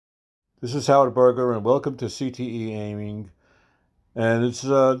This is Howard Berger, and welcome to CTE Aiming. And it's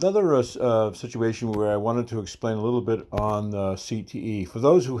another situation where I wanted to explain a little bit on CTE. For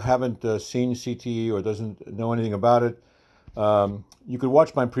those who haven't seen CTE or doesn't know anything about it, you could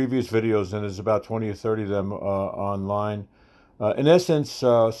watch my previous videos, and there's about 20 or 30 of them online. In essence,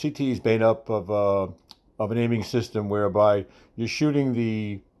 CTE is made up of an aiming system whereby you're shooting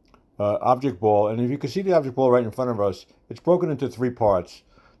the object ball, and if you can see the object ball right in front of us, it's broken into three parts.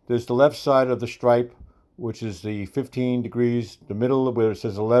 There's the left side of the stripe, which is the 15 degrees. The middle, where it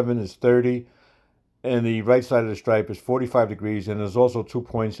says 11, is 30. And the right side of the stripe is 45 degrees. And there's also 2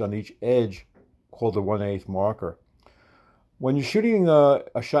 points on each edge called the 1/8 marker. When you're shooting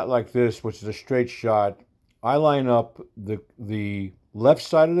a shot like this, which is a straight shot, I line up the left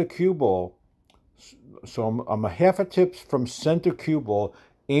side of the cue ball. So I'm a half a tip from center cue ball,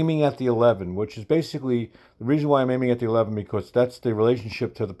 aiming at the 11, which is basically the reason why I'm aiming at the 11, because that's the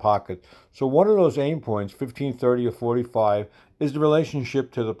relationship to the pocket. So one of those aim points, 15, 30, or 45, is the relationship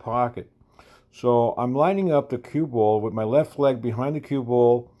to the pocket. So I'm lining up the cue ball with my left leg behind the cue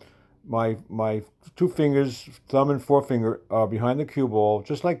ball. My two fingers, thumb and forefinger, are behind the cue ball,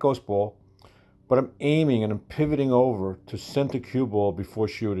 just like ghost ball, but I'm aiming and I'm pivoting over to center cue ball before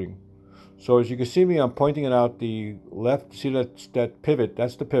shooting. So as you can see me, I'm pointing it out the left. See that pivot?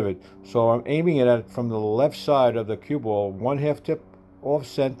 That's the pivot. So I'm aiming it at from the left side of the cue ball, 1/2 tip off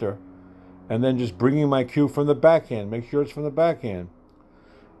center, and then just bringing my cue from the backhand. Make sure it's from the backhand,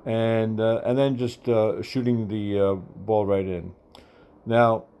 and then just shooting the ball right in.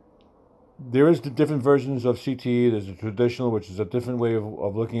 Now, there is the different versions of CTE. There's a traditional, which is a different way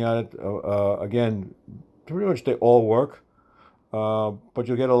of looking at it. Again, pretty much they all work. But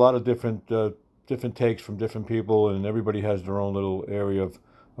you'll get a lot of different takes from different people, and everybody has their own little area of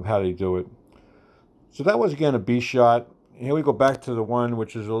how they do it. So that was, again, a B shot. Here we go back to the one,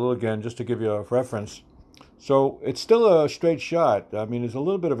 which is a little, again, just to give you a reference. So it's still a straight shot. I mean, there's a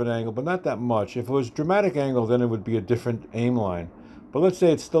little bit of an angle, but not that much. If it was dramatic angle, then it would be a different aim line. But let's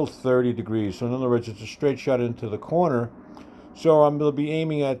say it's still 30 degrees. So in other words, it's a straight shot into the corner. So I'm going to be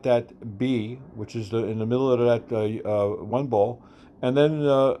aiming at that B, which is in the middle of that one ball. And then,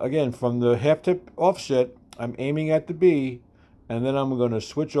 again, from the half tip offset, I'm aiming at the B. And then I'm going to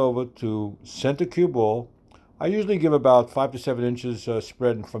switch over to center cue ball. I usually give about 5 to 7 inches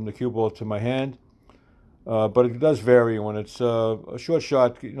spread from the cue ball to my hand. But it does vary. When it's a short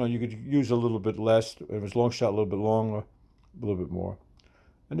shot, you could use a little bit less. If it's a long shot, a little bit longer, a little bit more.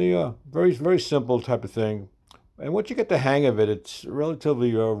 And the very, very simple type of thing. And once you get the hang of it, it's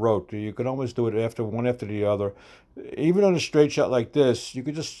relatively rote. You can almost do it one after the other. Even on a straight shot like this, you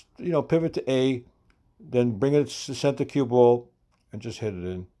could just, pivot to A, then bring it to center cue ball, and just hit it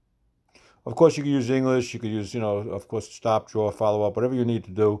in. Of course, you could use English. You could use, of course, stop, draw, follow up, whatever you need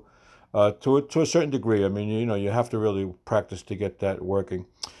to do to a certain degree. I mean, you have to really practice to get that working.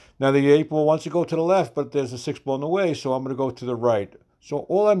 Now, the 8 ball wants to go to the left, but there's a 6 ball in the way, so I'm going to go to the right. So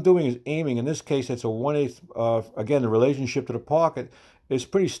all I'm doing is aiming. In this case, it's a 1/8. Again, the relationship to the pocket is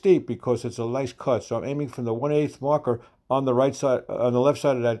pretty steep because it's a nice cut. So I'm aiming from the 1/8 marker on the right side, on the left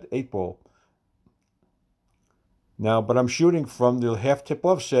side of that 8 ball. Now, but I'm shooting from the half tip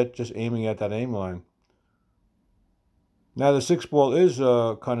offset, just aiming at that aim line. Now the 6 ball is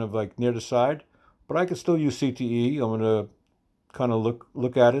kind of like near the side, but I can still use CTE. I'm going to kind of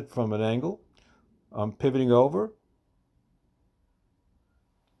look at it from an angle. I'm pivoting over.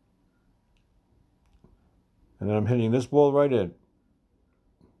 And then I'm hitting this ball right in.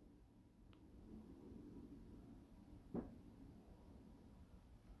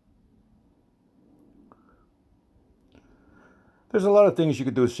 There's a lot of things you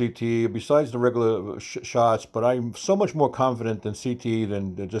could do with CTE besides the regular shots, but I'm so much more confident in CTE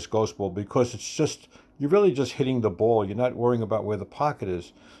than just ghost ball, because you're really just hitting the ball. You're not worrying about where the pocket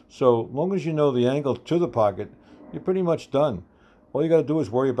is. So long as you know the angle to the pocket, you're pretty much done. All you got to do is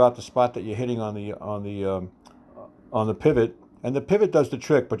worry about the spot that you're hitting on the pivot, and the pivot does the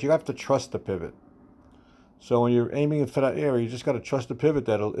trick, but you have to trust the pivot. So when you're aiming for that area, you just got to trust the pivot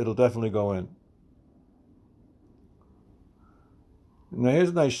that it'll definitely go in. Now here's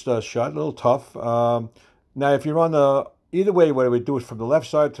a nice shot, a little tough. Now if you're on either way, what I would do is from the left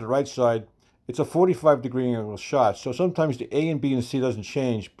side to the right side, it's a 45-degree angle shot. So sometimes the A and B and C doesn't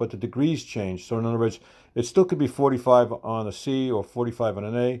change, but the degrees change. So in other words, it still could be 45 on a C or 45 on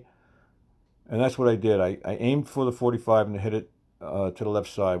an A. And that's what I did. I aimed for the 45 and hit it to the left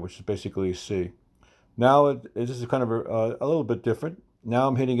side, which is basically a C. Now this is kind of a little bit different. Now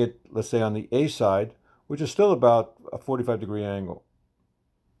I'm hitting it, let's say, on the A side, which is still about a 45-degree angle.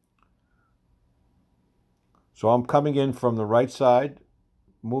 So I'm coming in from the right side,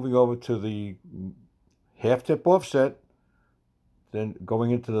 moving over to the half tip offset, then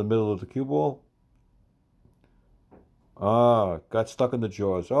going into the middle of the cue ball. Ah, got stuck in the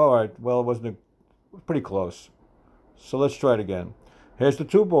jaws. All right, well, it wasn't pretty close. So let's try it again. Here's the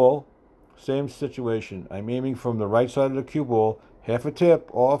 2 ball. Same situation. I'm aiming from the right side of the cue ball, half a tip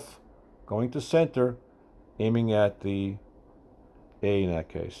off, going to center, aiming at the A in that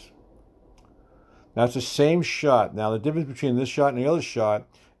case. Now it's the same shot. Now the difference between this shot and the other shot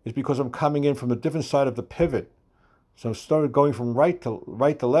is because I'm coming in from a different side of the pivot. So I'm started going from right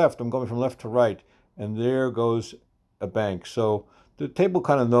to left. I'm going from left to right, and there goes a bank. So the table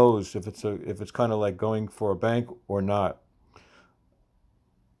kind of knows if it's kind of like going for a bank or not.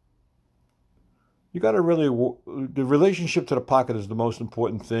 You got to really, the relationship to the pocket is the most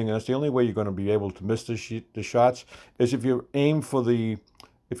important thing, and that's the only way you're going to be able to miss the shots is if you aim for the,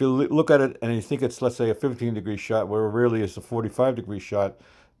 if you look at it and you think it's, let's say, a 15-degree shot, where really it's a 45-degree shot,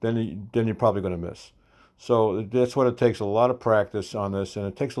 then you're probably going to miss. So that's what it takes, a lot of practice on this, and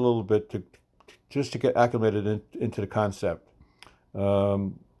it takes a little bit to just to get acclimated into the concept.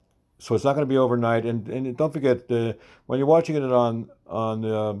 So it's not going to be overnight, and don't forget, when you're watching it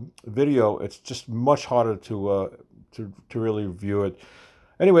on video, it's just much harder to really view it.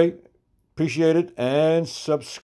 Anyway, appreciate it, and subscribe.